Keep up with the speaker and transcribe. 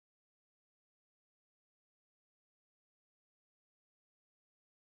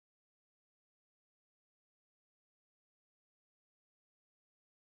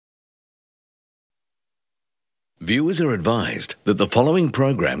Viewers are advised that the following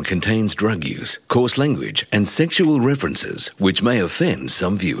program contains drug use, coarse language, and sexual references which may offend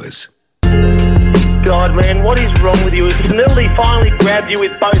some viewers. God, man, what is wrong with you? It's literally finally grabbed you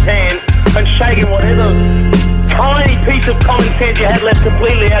with both hands and shaken whatever tiny piece of common sense you had left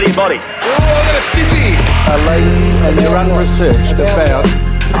completely out of your body. Are lazy and they're unresearched about.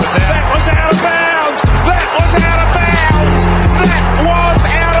 That was out of bounds! That was out of bounds! That was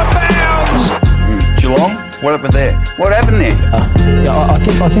out of bounds! Geelong? What happened there? What happened there? I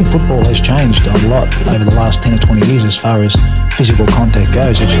think football has changed a lot over the last 10 or 20 years as far as physical contact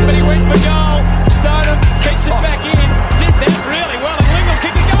goes. But he went for goal. Stoneham keeps it back in. Did that really well. And Wingle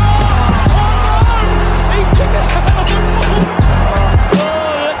kicking goal. Oh! He's kicked it out of the ball.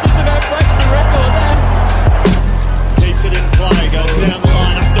 Oh, that just about breaks the record, that. Keeps it in play. Goes down the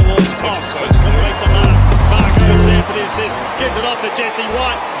line up towards Cox. Looks complete the mark. Fargo's there for the assist. Gives it off to Jesse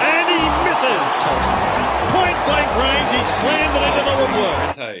White. And he misses. Point blank range. He slammed it into the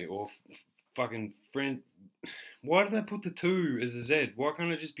woodwork. Frente or fucking friend. Why did they put the 2 as a Z? Why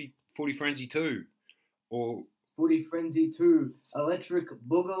can't it just be Footy Frenzy 2? Or Footy Frenzy 2, Electric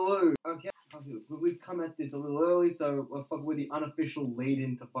Boogaloo. Okay, we've come at this a little early, so we're the unofficial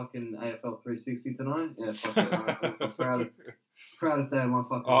lead-in to fucking AFL 360 tonight. Yeah, fuck it. I'm proudest day of my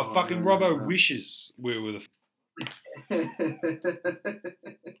fucking life. oh, fucking Robbo wishes we were the.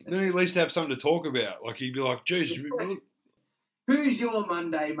 Then he at least have something to talk about. Like he'd be like, "Geez, who's your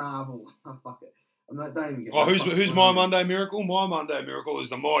Monday Marvel?" Oh, fuck it. I'm not. Don't even get. Oh, who's my Monday Miracle? My Monday Miracle is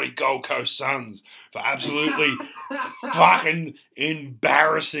the mighty Gold Coast Suns for absolutely fucking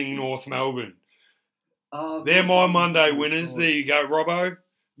embarrassing North Melbourne. They're my Monday winners. There you go, Robbo.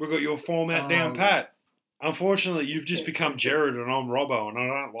 We've got your format down pat. Unfortunately, you've just become Jared and I'm Robbo, and I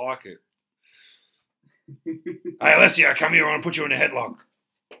don't like it. Hey, Alessio, come here. I want to put you in a headlock.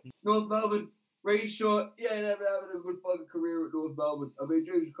 North Melbourne, Reece Shaw, having a good fucking career at North Melbourne. I mean,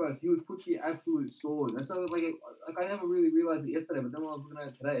 Jesus Christ, he was put the absolute sword. And so, like I never really realised it yesterday, but then when I was looking at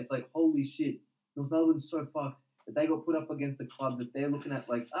it today, it's like, holy shit, North Melbourne's so fucked that they got put up against the club that they're looking at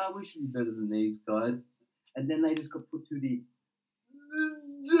like, we should be better than these guys. And then they just got put to the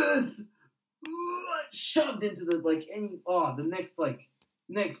shoved into the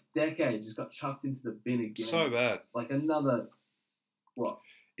next decade just got chucked into the bin again. So bad. Like another what?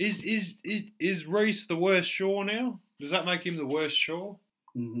 Is Reece the worst Shaw now? Does that make him the worst Shaw?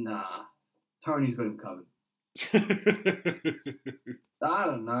 Nah. Tony's got him covered. I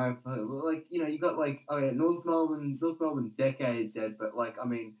don't know. Like, you got like, North Melbourne decade dead, but like, I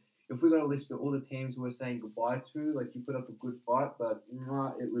mean, if we got a list of all the teams we're saying goodbye to, like you put up a good fight, but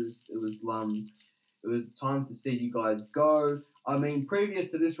it was time to see you guys go. I mean, previous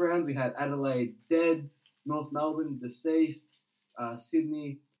to this round, we had Adelaide dead, North Melbourne deceased,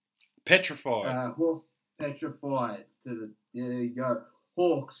 Sydney petrified. Petrified. There you go.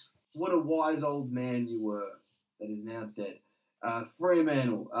 Hawks. What a wise old man you were. That is now dead.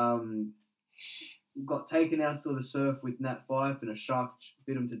 Fremantle. Got taken out to the surf with Nat Fyfe and a shark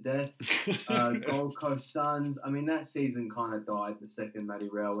bit him to death. Gold Coast Suns. I mean, that season kind of died the second Matty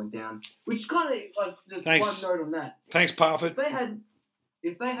Rowell went down. Which kind of, like, just Thanks. one note on that. Thanks, Parfit.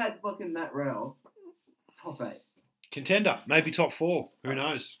 If they had fucking Matt Rowell, top 8. Contender. Maybe top 4. Who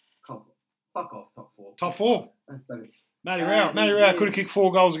knows? Fuck off, top 4. Top 4. That's better. Matty Rowell could have kicked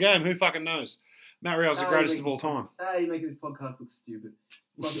 4 goals a game. Who fucking knows? Matt Rowell's the greatest of all time. You're making this podcast look stupid.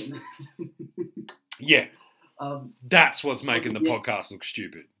 Yeah. That's what's making the podcast look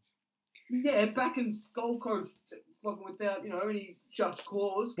stupid. Yeah, back in Gold Coast, fucking without, any just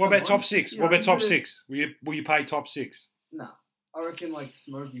cause. What about top 6? What about top 6? Will you pay top 6? No. I reckon, like,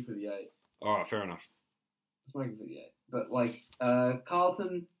 Smokey for the 8. All right, fair enough. Smokey for the 8. But, like,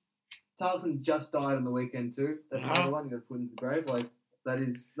 Carlton just died on the weekend too. That's another one you got to put into the grave. Like, that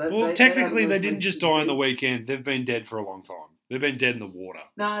is... technically, they didn't just die on the weekend. They've been dead for a long time. They've been dead in the water.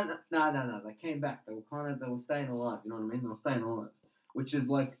 No. They came back. They were staying alive. You know what I mean? They were staying alive, which is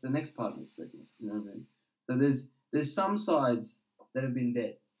like the next part of this segment. You know what I mean? So there's some sides that have been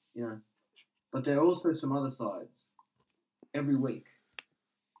dead, but there are also some other sides. Every week,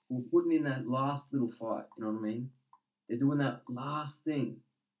 we're putting in that last little fight. You know what I mean? They're doing that last thing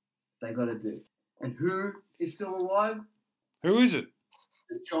they got to do. And who is still alive? Who is it?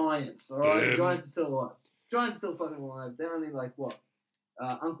 The Giants. All right, the Giants are still alive. Giants are still fucking alive. They're only like, what?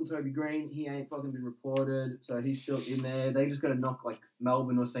 Uncle Toby Green, he ain't fucking been reported, so he's still in there. They just got to knock, like,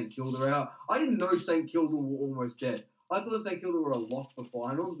 Melbourne or St Kilda out. I didn't know St Kilda were almost dead. I thought St Kilda were a lock for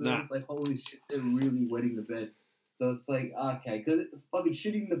finals, but it's like, holy shit, they're really wetting the bed. So it's like, okay, because fucking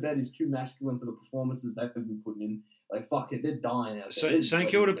shitting the bed is too masculine for the performances they've been putting in. Like, fuck it, they're dying out there. So St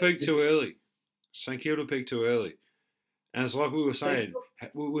Kilda peaked too early. St Kilda peaked too early. And it's like we were saying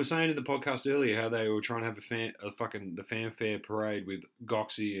in the podcast earlier how they were trying to have the fanfare parade with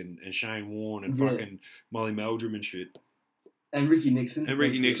Goxie and Shane Warne and fucking Molly Meldrum and shit. And Ricky Nixon.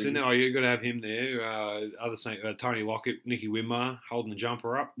 Oh, you got to have him there. Tony Lockett, Nicky Winmar holding the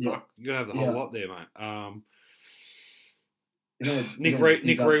jumper up. Yeah. Fuck, you got to have the whole lot there, mate. Nick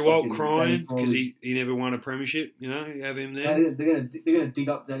Nick Rewalt crying because he never won a premiership. You know, you have him there. They're gonna dig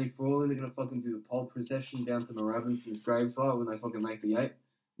up Danny Frawley. They're gonna fucking do the pole procession down to Moorabbin from his gravesite when they fucking make the 8.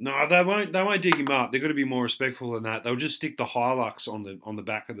 No, they won't. They won't dig him up. They've got to be more respectful than that. They'll just stick the Hilux on the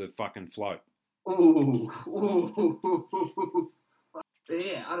back of the fucking float. Ooh. But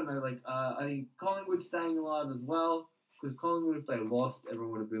yeah, I don't know. Like, I think Collingwood staying alive as well, because Collingwood, if they lost,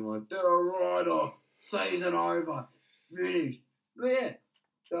 everyone would have been like, they're a write-off, season over, finished. But yeah,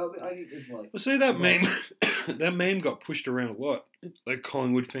 so I think it's like. Well, see that meme. That meme got pushed around a lot. Like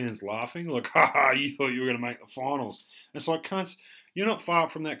Collingwood fans laughing, like, "Ha, you thought you were going to make the finals." And it's like, cunts, you're not far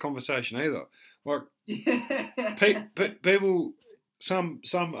from that conversation either. Like, people,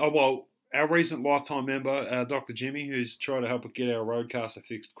 our recent lifetime member, Dr. Jimmy, who's trying to help us get our roadcaster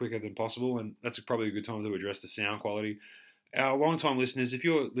fixed quicker than possible, and that's probably a good time to address the sound quality. Our long-time listeners, if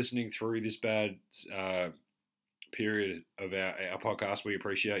you're listening through this bad period of our podcast, we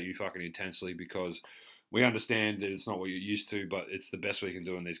appreciate you fucking intensely, because we understand that it's not what you're used to, but it's the best we can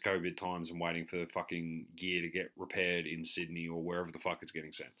do in these COVID times and waiting for the fucking gear to get repaired in Sydney or wherever the fuck it's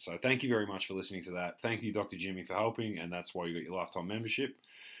getting sent. So thank you very much for listening to that. Thank you, Dr. Jimmy, for helping, and that's why you got your lifetime membership.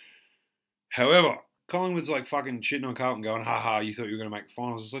 However, Collingwood's like fucking shitting on Carlton going, "Ha, you thought you were going to make the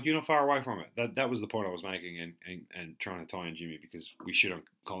finals." It's like, you're not far away from it. That was the point I was making and trying to tie in Jimmy, because we shit on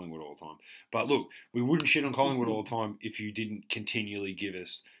Collingwood all the time. But look, we wouldn't shit on Collingwood all the time if you didn't continually give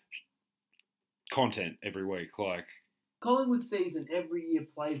us content every week. Like, Collingwood season every year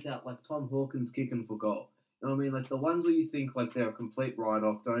plays out like Tom Hawkins kicking for goal. You know what I mean? Like, the ones where you think like they're a complete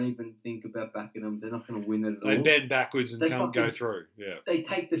write-off, don't even think about backing them. They're not going to win it at all. They bend backwards and can't go through. Yeah. They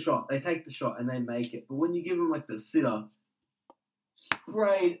take the shot, and they make it. But when you give them like the sitter,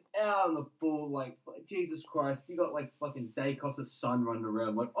 sprayed out on the full, like, Jesus Christ, you got like fucking Dacos' son running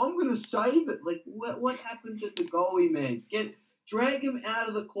around like, I'm going to save it. Like, what happened to the goalie, man? Drag him out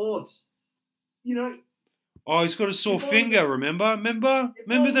of the courts. You know. Oh, he's got a sore finger, remember?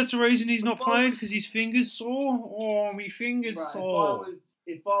 Remember that's the reason he's not playing, because his finger's sore? Oh, my finger's sore.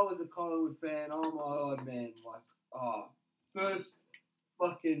 If I was a Collingwood fan, oh my God, man. Like, first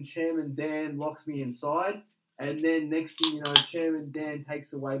fucking Chairman Dan locks me inside, and then next thing you know, Chairman Dan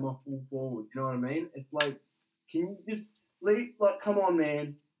takes away my full forward. You know what I mean? It's like, can you just leave? Like, come on,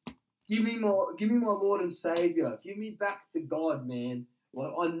 man. Give me my Lord and Savior. Give me back the God, man.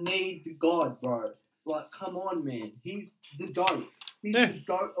 Like, I need the God, bro. Like, come on, man. He's the GOAT. He's the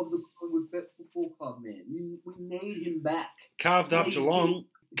GOAT of the Collingwood Football Club, man. We need him back. Carved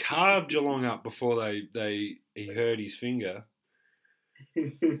Geelong up before he hurt his finger.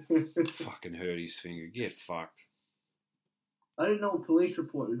 Fucking hurt his finger. Get fucked. I didn't know a police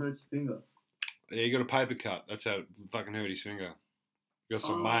report who hurts his finger. Yeah, he got a paper cut. That's how it fucking hurt his finger. Got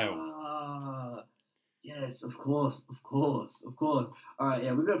some mail. Yes, of course. All right,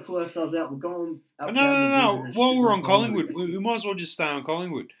 yeah, we're going to pull ourselves out. We're going out. No. While we're on Collingwood, we might as well just stay on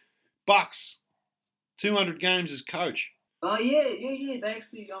Collingwood. Bucks, 200 games as coach. Oh, yeah. They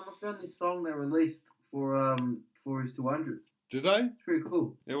actually, I found this song they released for his 200. Did they? It's pretty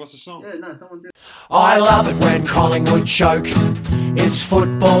cool. Yeah, what's the song? Yeah, no, someone did. I love it when Collingwood choke. It's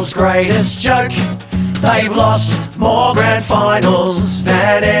football's greatest joke. They've lost more grand finals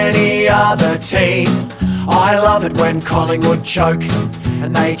than any other team. I love it when Collingwood choke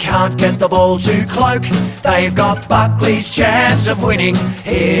and they can't get the ball to cloak. They've got Buckley's chance of winning.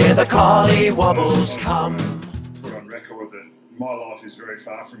 Here the Collie Wobbles come. Put on record that my life is very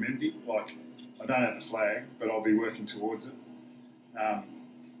far from empty. Like, I don't have a flag, but I'll be working towards it. But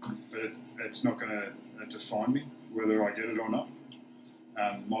it's not going to define me, whether I get it or not.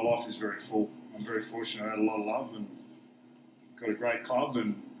 My life is very full. I'm very fortunate. I had a lot of love and got a great club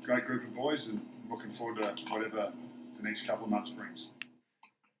and great group of boys, and looking forward to whatever the next couple of months brings.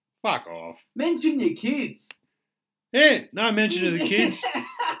 Fuck off. Mention your kids. Yeah, no mention of the kids.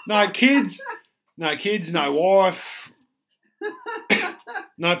 No kids, no wife.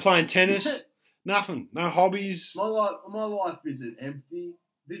 No playing tennis. Nothing. No hobbies. My life isn't empty.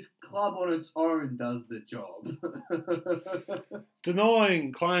 This club on its own does the job.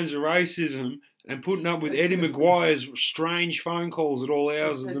 Denying claims of racism and putting up with Eddie Maguire's strange phone calls at all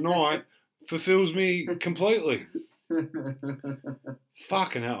hours of the night fulfills me completely.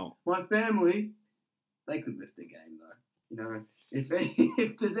 Fucking hell. My family, they could lift the game though. You know,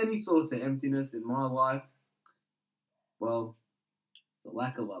 if there's any source of emptiness in my life, well, it's the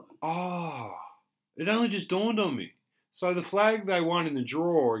lack of love. Oh, it only just dawned on me. So the flag they won in the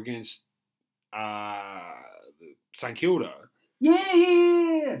draw against St Kilda.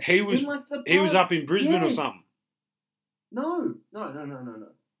 Yeah. He was up in Brisbane or something. No.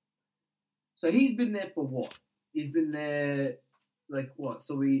 So he's been there for what? He's been there like what?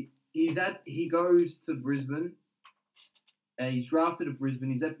 So he goes to Brisbane. And he's drafted at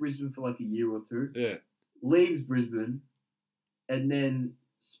Brisbane. He's at Brisbane for like a year or two. Yeah. Leaves Brisbane, and then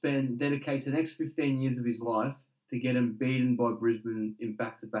dedicates the next 15 years of his life to get him beaten by Brisbane in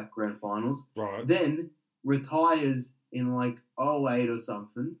back-to-back grand finals. Right. Then retires in like 08 or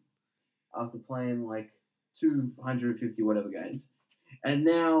something after playing like 250 whatever games. And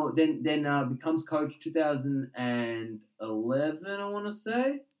now then becomes coach 2011, I want to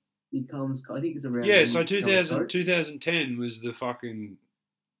say. I think it's around... Yeah, so 2010 was the fucking...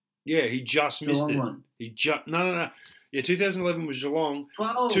 Yeah, he just missed it. One. No. Yeah, 2011 was Geelong.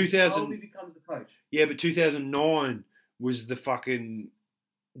 12 he becomes the coach. Yeah, but 2009 was the fucking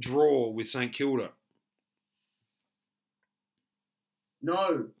draw with St Kilda.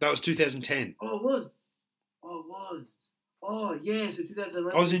 No. That was 2010. Oh, it was. Oh, yeah, so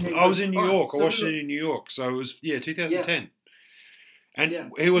 2011. I was in New York. I watched it in New York. So it was, 2010. Yeah.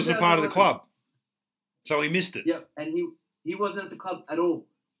 And he wasn't a part of the club. So he missed it. Yep, and he wasn't at the club at all.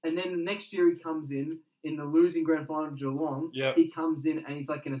 And then the next year he comes in the losing grand final to Geelong. Yep. He comes in and he's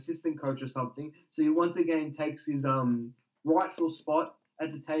like an assistant coach or something. So he once again takes his rightful spot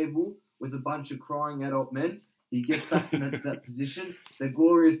at the table with a bunch of crying adult men. He gets back in that position, the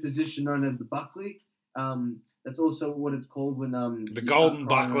glorious position known as the Buckley. That's also what it's called when the golden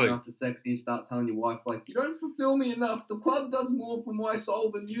buckley. After sex, you start telling your wife like, "You don't fulfill me enough. The club does more for my soul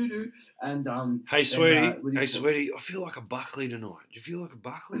than you do." And hey sweetie, I feel like a buckley tonight. Do you feel like a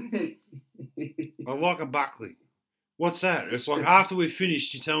buckley? I like a buckley. What's that? It's like after we've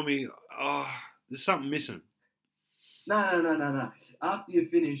finished, you tell me, "Oh, there's something missing." No. After you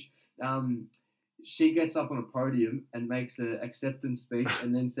finish, she gets up on a podium and makes an acceptance speech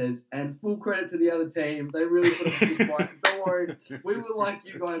and then says, and full credit to the other team, they really put up a good fight. Don't worry, we were like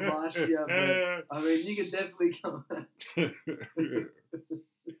you guys last year, but I mean, you can definitely come.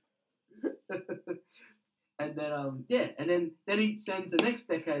 And then, then he spends the next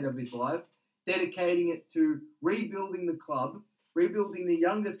decade of his life dedicating it to rebuilding the club, rebuilding the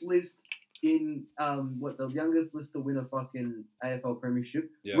youngest list in, the youngest list to win a fucking AFL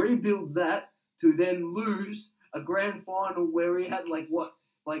premiership, rebuilds that, to then lose a grand final where he had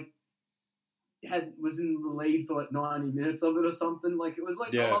was in the lead for like 90 minutes of it or something. Like it was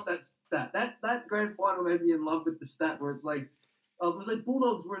like I love that stat. That grand final made me in love with the stat where it's like it was like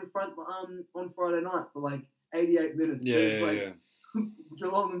Bulldogs were in front on Friday night for like 88 minutes. Yeah.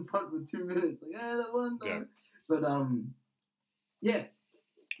 Geelong in front for 2 minutes. Like that one. No. But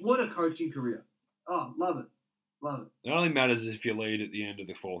what a coaching career. Oh, love it. It only matters if you lead at the end of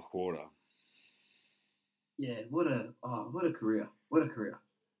the fourth quarter. Yeah, what a career. What a career.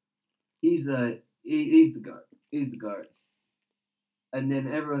 He's the GOAT. He's the GOAT. And then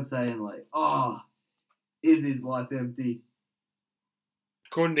everyone's saying like, is his life empty?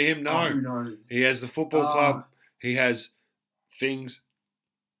 According to him, no. Who knows? He has the football club. He has things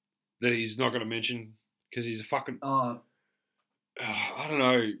that he's not going to mention because he's a fucking... I don't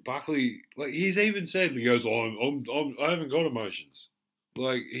know. Buckley, like he's even said, he goes, I haven't got emotions.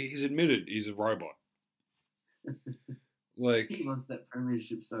 Like he's admitted he's a robot. Like he wants that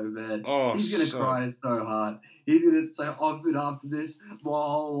premiership so bad. Oh, he's gonna cry so hard. He's gonna say, "I've been after this my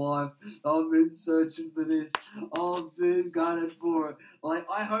whole life. I've been searching for this. I've been gunning for it." Like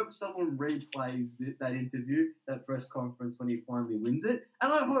I hope someone replays that interview, that press conference when he finally wins it,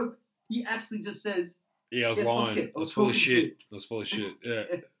 and I hope he actually just says, "Yeah, I was lying. I was full of shit. I was full of shit." Yeah,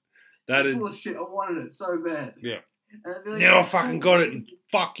 full of shit. I wanted it so bad. Yeah. Like, now I fucking got it, and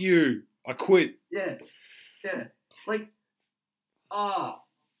fuck you. I quit. Yeah. Like, I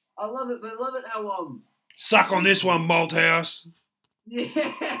love it. But I love it how suck on this one, Malthouse. Yeah.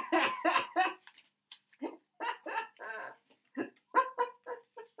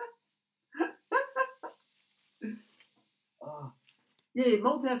 Yeah,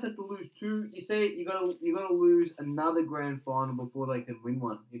 Malthouse had to lose two. You say you gotta lose another grand final before they can win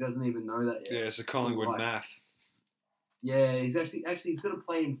one. He doesn't even know that yet. Yeah, it's a Collingwood math. Yeah, he's actually he's got to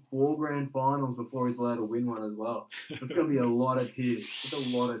play in 4 grand finals before he's allowed to win one as well. So it's going to be a lot of tears. It's a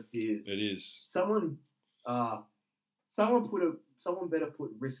lot of tears. It is. Someone better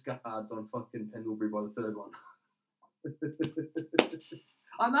put risk cards on fucking Pendlebury by the third one.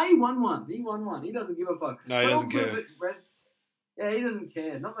 I know he won one. He won one. He doesn't give a fuck. No, he doesn't care. Yeah, he doesn't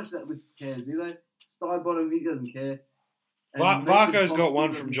care. Not much of that list cares, do they? Stybottom, he doesn't care. And Varco's Mason got one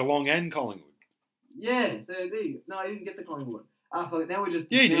Thompson from Geelong and Collingwood. Yeah, so there you go. No, I didn't get the Collingwood. Fuck it. Now we're just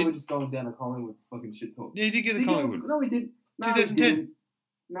we're just going down a Collingwood fucking shit talk. Yeah, you did get the Collingwood. No, we did. No, 2010.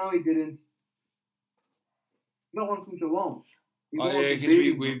 No, he didn't. Got one from Geelong. Oh yeah, because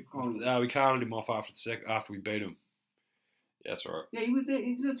we carted him off after we beat him. Yeah, that's all right. Yeah, he was there.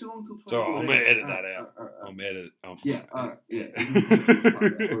 He was at Geelong till 2014. So I'm gonna edit that out. I'm edit. Yeah, alright, yeah.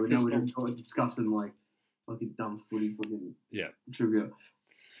 Now we're discussing like fucking dumb footy, fucking trivia.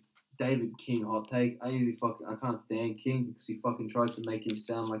 David King hot take. I can't stand King because he fucking tries to make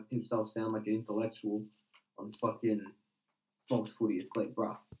himself sound like an intellectual on fucking Fox Footy. It's like,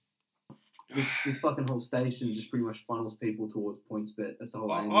 bruh. This fucking whole station just pretty much funnels people towards PointsBet. That's the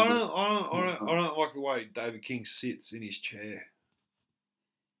whole aim. I don't like the way David King sits in his chair.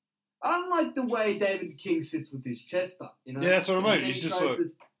 I don't like the way David King sits with his chest up. You know? Yeah, that's what I mean. He's just like,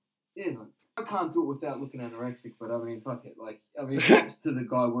 I can't do it without looking anorexic. But I mean, fuck it. Like, I mean, props to the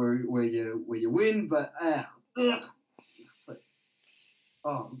guy where you win, but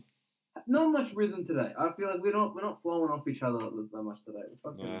not much rhythm today. I feel like we're not flowing off each other that much today.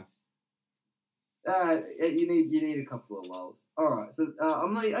 Nah. You need a couple of lulls. All right, so I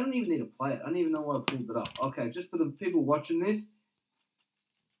don't even need to play it. I don't even know why I pulled it up. Okay, just for the people watching this,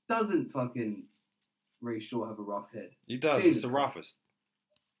 doesn't fucking Reece Shaw have a rough head? He does. Jesus it's the roughest.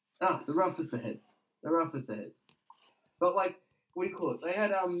 The roughest of heads. The roughest of heads. But like, what do you call it? They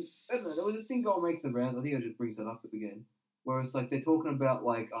had I don't know. There was this thing going making the rounds. I think I just brings that up again, where it's like they're talking about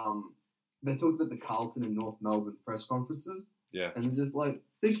like they talked about the Carlton and North Melbourne press conferences. Yeah. And they're just like,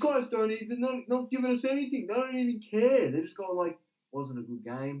 these guys don't even not giving us anything. They don't even care. They're just going like, wasn't a good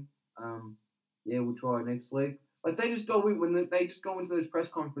game. Yeah, we'll try next week. Like they just go in they just go into those press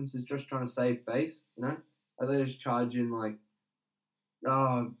conferences just trying to save face, you know? And they just charge in like,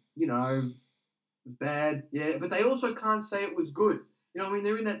 you know, it was bad. Yeah, but they also can't say it was good. You know what I mean?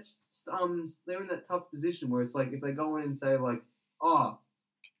 They're in that tough position where it's like if they go in and say like,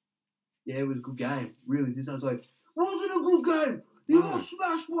 yeah, it was a good game. Really, this sounds like, wasn't a good game. You got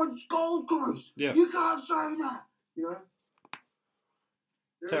smashed by Gold Coast. Yeah. You can't say that. You know?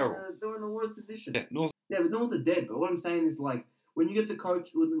 Terrible. They're in the worst position. Yeah, North. Yeah, but North are dead. But what I'm saying is, like, when you get the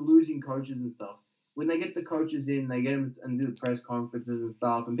losing coaches and stuff, when they get the coaches in, they get them and do the press conferences and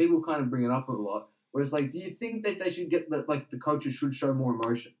stuff, and people kind of bring it up a lot. Where it's like, do you think that they should the coaches should show more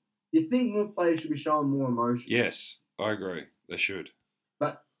emotion? Do you think more players should be showing more emotion? Yes, I agree. They should.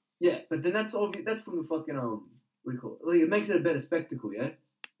 But then that's obvious. That's from the fucking what do you call it? Like, it makes it a better spectacle, yeah.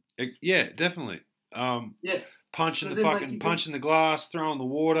 Yeah, definitely. Punching the glass, throwing the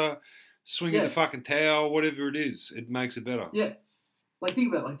water, swinging the fucking towel, whatever it is, it makes it better. Yeah, like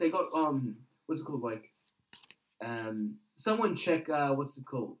think about it. Like they got what's it called? Like someone check what's it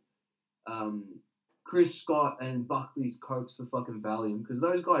called? Chris Scott and Buckley's cokes for fucking Valium, because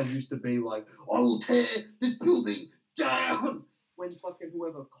those guys used to be like, I will tear this building down. When fucking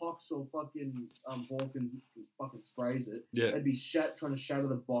whoever Cox or fucking Hawkins fucking sprays it, they'd be trying to shatter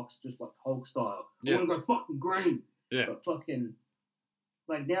the box just like Hulk style. I want to go fucking green. Yeah. But fucking,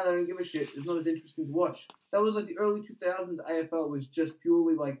 like now they don't give a shit. It's not as interesting to watch. That was like the early 2000s AFL was just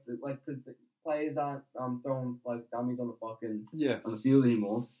purely like because the players aren't throwing like dummies on the field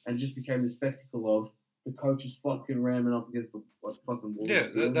anymore, and it just became the spectacle of the coaches fucking ramming up against the fucking wall. Yeah,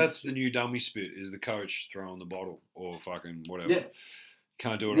 that's the new dummy spit, is the coach throwing the bottle or fucking whatever. Yeah.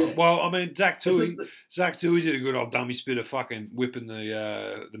 Can't do it. Yeah. Well, I mean, Zach Tui did a good old dummy spit of fucking whipping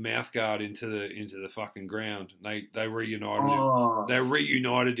the mouth guard into the fucking ground. They reunited him. They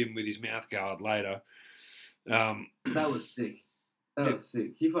reunited him with his mouth guard later. That was sick. That was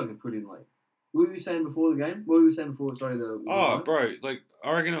sick. He fucking put in like. What were you saying before the game? What were you saying before? Sorry, bro, like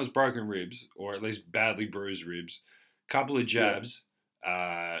I reckon it was broken ribs, or at least badly bruised ribs. Couple of jabs,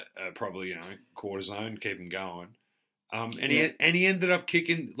 probably cortisone, keep him going. He ended up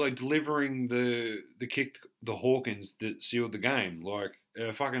kicking, like delivering the kick the Hawkins that sealed the game. Like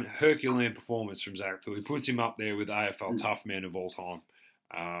a fucking Herculean performance from Zach Tui. He puts him up there with AFL tough men of all time.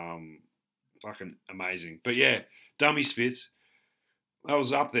 Fucking amazing. But yeah, dummy spits. That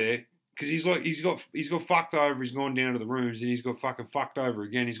was up there. Because he's got fucked over, he's gone down to the rooms, and he's got fucking fucked over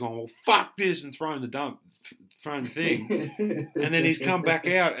again. He's gone, well, fuck this, and thrown the thing. And then he's come back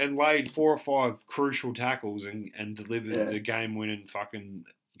out and laid 4 or 5 crucial tackles and delivered the game-winning fucking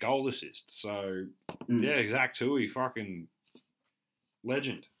goal assist. So, yeah, Zach Tui, fucking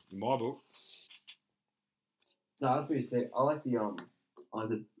legend in my book. No, I was pretty sick. I like what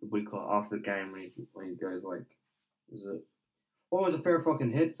do you call it, after the game when he goes like, was it? What was a fair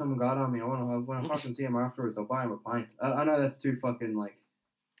fucking hit? Someone got on me. When I fucking see him afterwards, I'll buy him a pint. I know that's too fucking like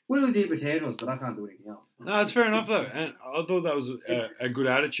really deep potatoes, but I can't do anything else. No, it's fair enough though, and I thought that was a good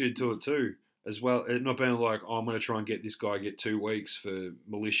attitude to it too, as well. It not being like, oh, I'm going to try and get this guy 2 weeks for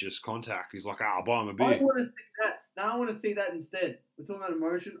malicious contact. He's like, I'll buy him a beer. I want to see that. Now I want to see that instead. We're talking about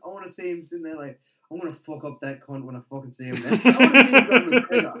emotion. I want to see him sitting there like, I'm going to fuck up that cunt when I fucking see him next. I want to see him go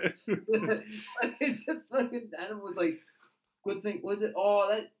McGregor. It's just fucking, and it was like, good thing, was it? Oh,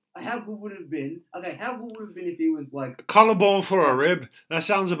 that, how good would it have been? Okay, how good would it have been if he was like... Collarbone for a rib. That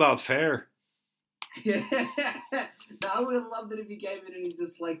sounds about fair. Yeah. No, I would have loved it if he came in and he's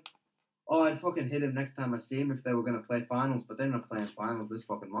just like, oh, I'd fucking hit him next time I see him if they were going to play finals, but they're not playing finals this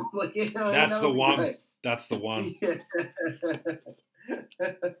fucking month. Like, you know, That's the one. Great. That's the one. Yeah.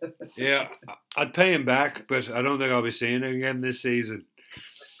 Yeah, I'd pay him back, but I don't think I'll be seeing him again this season.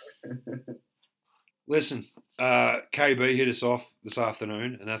 Listen, KB hit us off this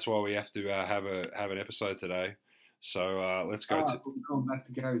afternoon, and that's why we have to have an episode today. So let's go. We're going back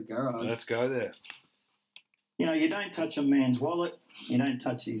to Gary's garage. Let's go there. You know, you don't touch a man's wallet. You don't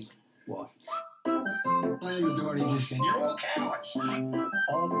touch his wife. Open the door and he just said, "You're all cowards." I'm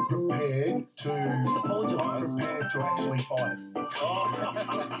prepared to actually fight. No, I don't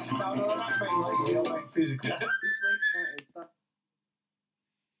mean legally, I mean physical. This week,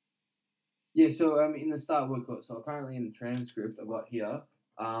 yeah, so in the start workout, so apparently in the transcript I got here,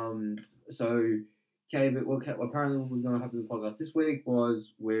 so KB, what apparently was going to happen in the podcast this week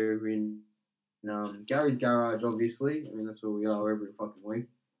was we're in Gary's garage, obviously. I mean, that's where we are every fucking week.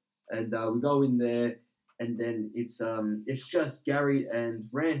 And we go in there, and then it's just Gary and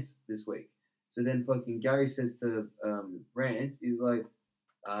Rance this week. So then fucking Gary says to Rance, he's like,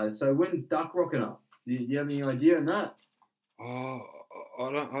 so when's Duck rocking up? Do you have any idea on that? Oh,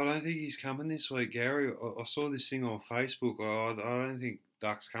 I don't think he's coming this week, Gary. I saw this thing on Facebook. I don't think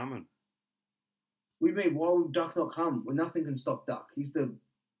Duck's coming. What do you mean? Why would Duck not come? Well, nothing can stop Duck. He's the...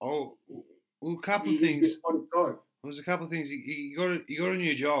 Oh, well, a couple of things. Go. There's a couple of things. He got a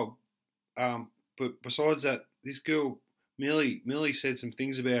new job. But besides that, this girl, Millie said some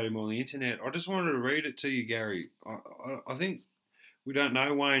things about him on the internet. I just wanted to read it to you, Gary. I think we don't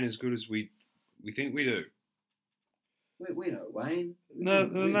know Wayne as good as we think we do. We know Wayne. No.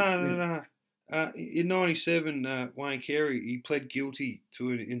 In '97, Wayne Carey, he pled guilty to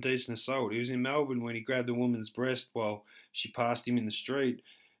an indecent assault. He was in Melbourne when he grabbed a woman's breast while she passed him in the street.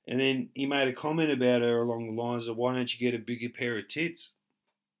 And then he made a comment about her along the lines of, why don't you get a bigger pair of tits?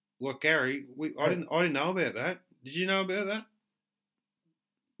 Look, Gary, I didn't know about that. Did you know about that?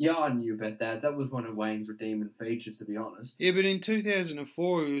 Yeah, I knew about that. That was one of Wayne's redeeming features, to be honest. Yeah, but in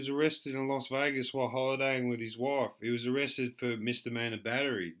 2004, he was arrested in Las Vegas while holidaying with his wife. He was arrested for misdemeanor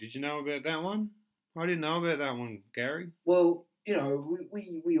battery. Did you know about that one? I didn't know about that one, Gary. Well, you know,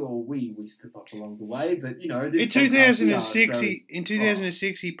 we slip up along the way, but you know, in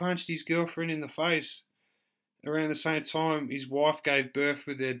 2006, he punched his girlfriend in the face. Around the same time, his wife gave birth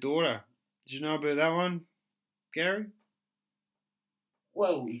with their daughter. Did you know about that one, Gary?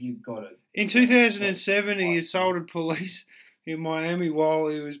 Well, you got it. In 2007, he assaulted police in Miami while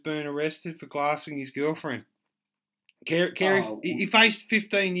he was being arrested for glassing his girlfriend. He faced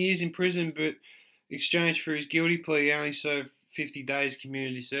 15 years in prison, but in exchange for his guilty plea, he only served 50 days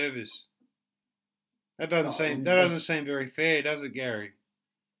community service. That doesn't seem very fair, does it, Gary?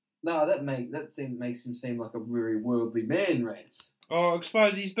 No, that makes him seem like a very worldly man, Rance. Oh, I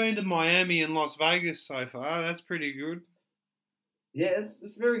suppose he's been to Miami and Las Vegas so far. That's pretty good. Yeah,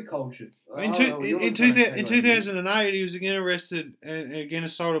 it's very cultured. In 2008, he was again arrested and again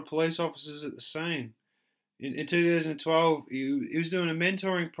assaulted police officers at the scene. In 2012, he was doing a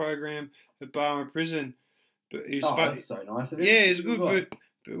mentoring program at Barmer Prison. But that's so nice of him. Yeah, it's good.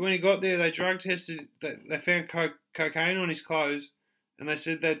 But when he got there, they drug tested. They found cocaine on his clothes, and they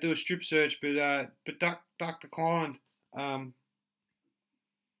said they'd do a strip search, but Duck declined.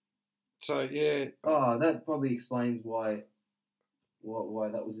 So yeah. Oh, that probably explains why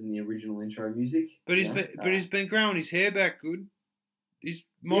that was in the original intro music. But he's been growing his hair back good.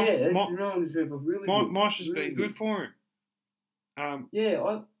 Mosh has been good for him.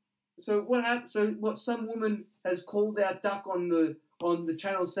 So what happened? So what? Some woman has called out Duck on the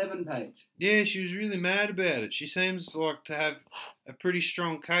Channel 7 page. Yeah, she was really mad about it. She seems like to have a pretty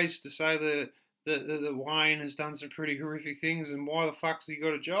strong case to say that Wayne has done some pretty horrific things, and why the fuck's he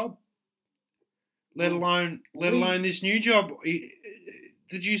got a job? Let alone this new job.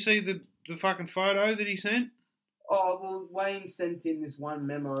 Did you see the fucking photo that he sent? Oh, well, Wayne sent in this one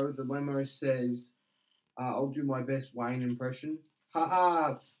memo. The memo says, I'll do my best Wayne impression.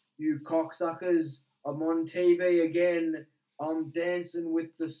 Haha, you cocksuckers. I'm on TV again. I'm dancing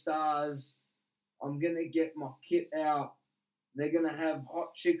with the stars. I'm going to get my kit out. They're going to have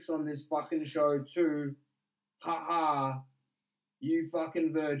hot chicks on this fucking show too. Ha ha. You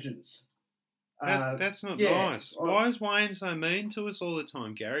fucking virgins. That's not nice. Why is Wayne so mean to us all the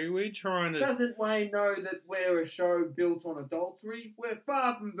time, Gary? We're trying to... Doesn't Wayne know that we're a show built on adultery? We're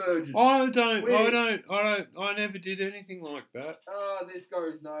far from virgins. I never did anything like that. Oh, this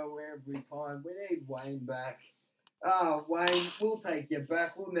goes nowhere every time. We need Wayne back. Oh, Wayne, we'll take you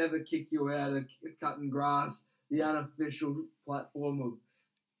back. We'll never kick you out of Cutting Grass, the unofficial platform of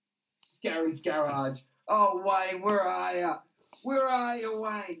Gary's Garage. Oh, Wayne, where are you? Where are you,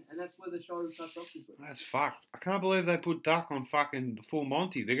 Wayne? And that's where the show cuts off this week. That's fucked. I can't believe they put Duck on fucking Full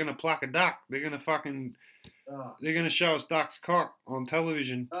Monty. They're going to pluck a duck. They're going to fucking... They're going to show us Duck's cock on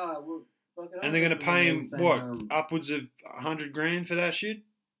television. And they're going to pay him, upwards of $100,000 for that shit?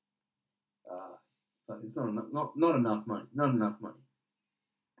 It's not enough money. Not enough money.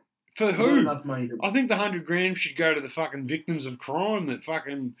 For who? Not enough money I think the $100,000 should go to the fucking victims of crime that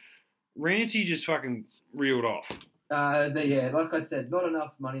fucking Rancy just fucking reeled off. Like I said, not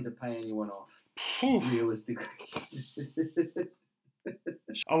enough money to pay anyone off. Realistically.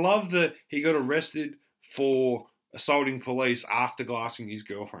 I love that he got arrested for assaulting police after glassing his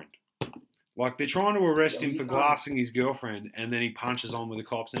girlfriend. Like, they're trying to arrest him for glassing his girlfriend, and then he punches on with the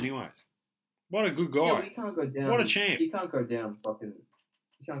cops anyways. What a good guy. Yeah, you can't go down. What a champ. You can't go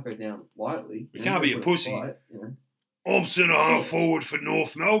down lightly. You can't be a pussy. Fight, you know? I'm centre half forward for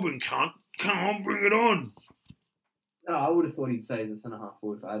North Melbourne, cunt. Come on, bring it on. No, I would have thought he'd say he's a centre half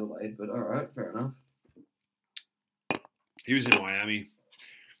forward for Adelaide, but alright, fair enough. He was in Miami.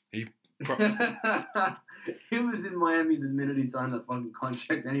 He was in Miami the minute he signed that fucking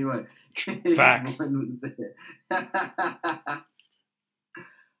contract anyway. Facts. Was there.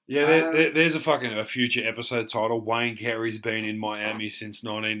 Yeah, there's a future episode title. Wayne Carey's been in Miami since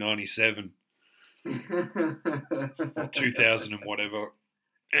 1997. Or 2000 and whatever.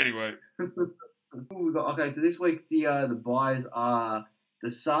 Anyway. Okay, so this week the buys are the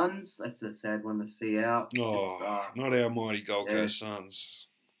Suns. That's a sad one to see out. Oh, not our mighty Gold Coast Suns.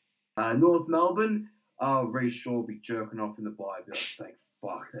 North Melbourne. Reece Shaw will be jerking off in the buy. Be like, thank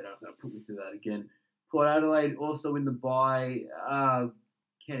fuck, they're not going to put me through that again. Port Adelaide also in the buy.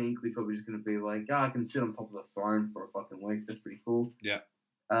 Ken Inkley probably just going to be like, I can sit on top of the throne for a fucking week. That's pretty cool. Yeah.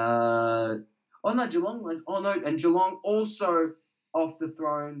 Geelong. And Geelong also off the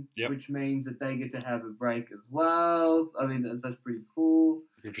throne, which means that they get to have a break as well. I mean, that's pretty cool.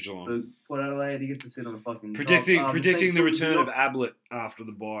 Good for Geelong. So Port Adelaide, he gets to sit on the fucking predicting the return of Ablett after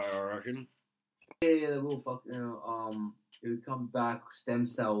the bye, I reckon. Yeah, they will fucking, he'll come back, stem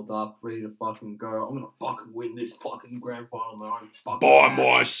celled up, ready to fucking go. I'm gonna fucking win this fucking grand final my own fucking by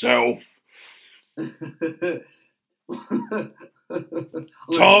myself.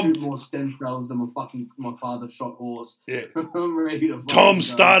 Tom, shoot more stem cells than my father shot horse. Yeah, I'm ready to. Tom,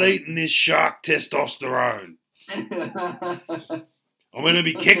 start eating this shark testosterone. I'm gonna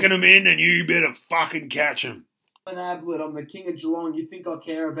be kicking him in, and you better fucking catch him. I'm Ablett, I'm the king of Geelong. You think I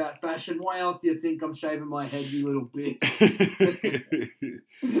care about fashion? Why else do you think I'm shaving my head, you little bitch?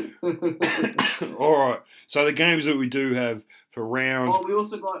 All right. So the games that we do have for round. Oh, we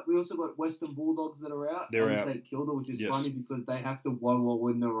also got Western Bulldogs that are out. They're out. St Kilda, which is funny because they have to wallow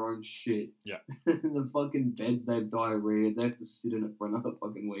in their own shit. Yeah. The fucking beds, they've diarrhea. They have to sit in it for another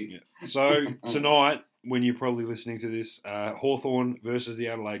fucking week. Yeah. So tonight, when you're probably listening to this, Hawthorn versus the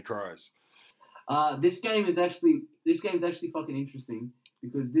Adelaide Crows. This game is actually fucking interesting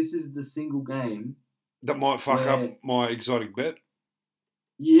because this is the single game that might fuck up my exotic bet.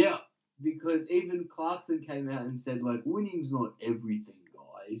 Yeah, because even Clarkson came out and said like winning's not everything,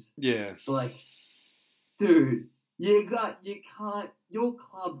 guys. Yeah. So like, dude, your club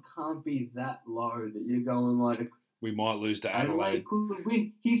can't be that low that you're going like we might lose to Adelaide. Could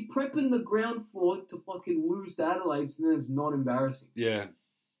win. He's prepping the ground floor to fucking lose to Adelaide, so then it's not embarrassing. Yeah.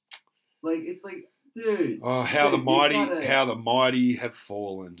 Like it's like, dude. Oh, how the mighty have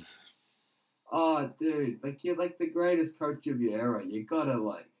fallen. Oh, dude, like you're like the greatest coach of your era. You gotta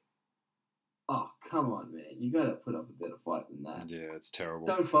like, oh come on, man, you gotta put up a better fight than that. Yeah, it's terrible.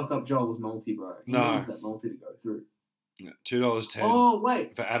 Don't fuck up Joel's multi, bro. He needs that multi to go through. $2.10. Oh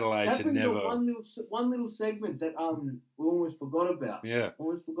wait, for Adelaide that to brings never. Up one little segment that we almost forgot about. Yeah,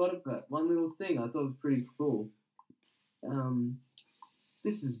 almost forgot about one little thing. I thought it was pretty cool.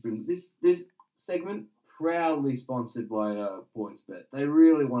 This segment proudly sponsored by PointsBet. They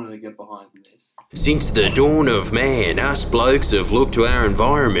really wanted to get behind this. Since the dawn of man, us blokes have looked to our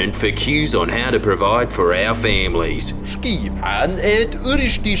environment for cues on how to provide for our families. Skipan är ett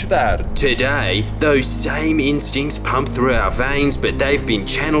urstigsvärd. Today, those same instincts pump through our veins, but they've been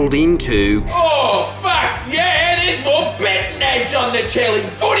channeled into... Oh, fuck yeah, there's more betting ads on the telly.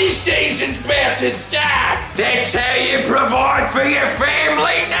 Footy season's about to start. That's how you provide for your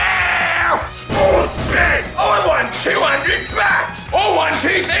family now. Sportsbet. I won $200. I won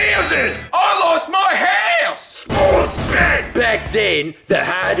 2,000. I lost my house. Sportsbet. Back then, the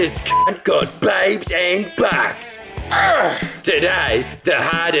hardest cunt got babes and bucks. Today, the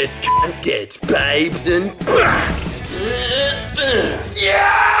hardest cunt gets babes and bucks.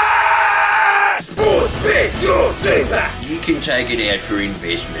 Yeah! Sportsbet, you're super. You can take it out for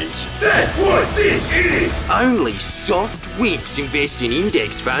investments. That's what this is. Only soft wimps invest in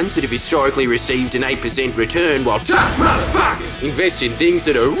index funds that have historically received an 8% return, while tough motherfuckers invest in things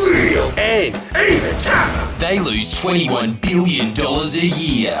that are real and even tougher. They lose $21 billion a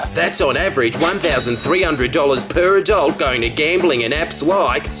year. That's on average $1,300 per adult going to gambling and apps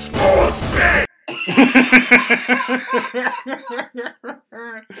like Sportsbet.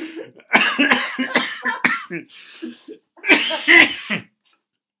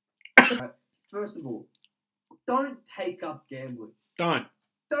 First of all, don't take up gambling. Don't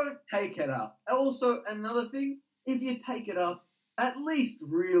take it up. Also, another thing, if you take it up, at least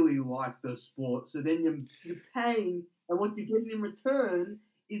really like the sport. So then you're paying, and what you're getting in return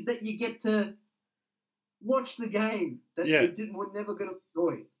is that you get to watch the game that you were never going to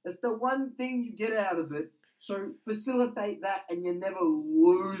enjoy. That's the one thing you get out of it. So facilitate that, and you never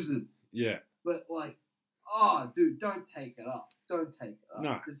lose it. Yeah. But dude, don't take it up. Don't take it up.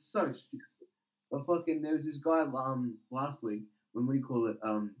 No. It's so stupid. But there was this guy last week when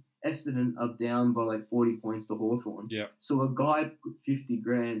Essendon up down by like 40 points to Hawthorn. Yeah. So a guy put 50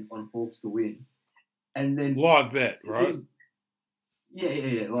 grand on Hawks to win, and then live bet, right?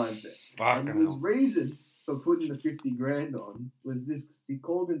 Yeah, live bet. Fucking and his hell. reason for putting the 50 grand on was this: he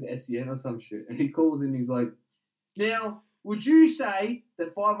called into SEN or some shit, and he calls in. He's like, "Now, would you say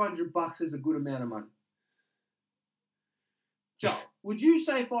that $500 is a good amount of money?" Joe, would you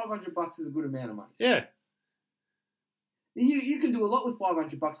say $500 is a good amount of money? Yeah. You can do a lot with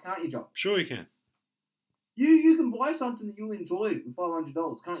 $500, can't you, Joe? Sure you can. You can buy something that you'll enjoy with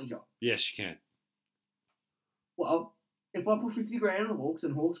 $500, can't you, Joe? Yes, you can. Well, if I put 50 grand on the Hawks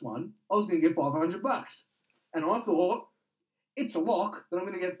and Hawks won, I was going to get $500. And I thought, it's a lock that I'm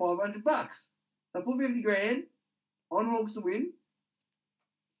going to get $500. So I put 50 grand on Hawks to win.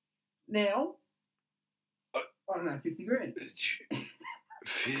 Now, I don't know, 50 grand.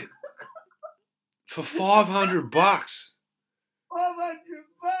 For $500. $500.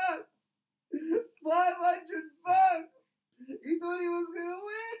 He thought he was going to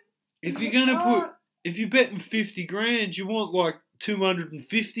win. If you're betting 50 grand, you want like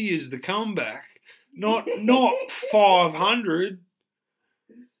 250 as the comeback, not 500.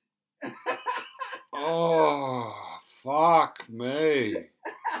 Oh, fuck me.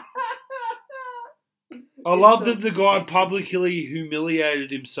 I love that the guy publicly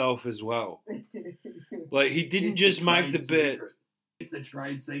humiliated himself as well. Like, he didn't just make the bet. It's the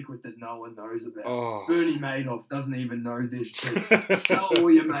trade secret that no one knows about. Oh. Bernie Madoff doesn't even know this shit. Tell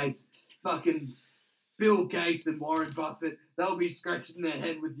all your mates. Fucking Bill Gates and Warren Buffett, they'll be scratching their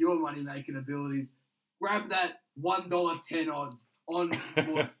head with your money-making abilities. Grab that $1.10 odds on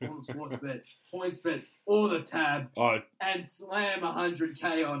Sportsbet, PointsBet, or the tab, and slam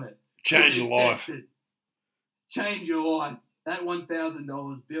 100K on it. Change your life. Change your life. That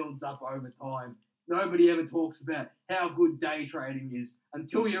 $1,000 builds up over time. Nobody ever talks about how good day trading is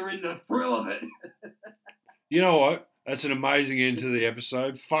until you're in the thrill of it. You know what? That's an amazing end to the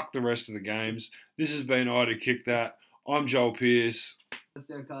episode. Fuck the rest of the games. This has been I to Kick That. I'm Joel Pearce.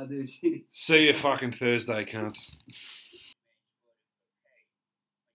 That's our Carducci. See you fucking Thursday, cunts.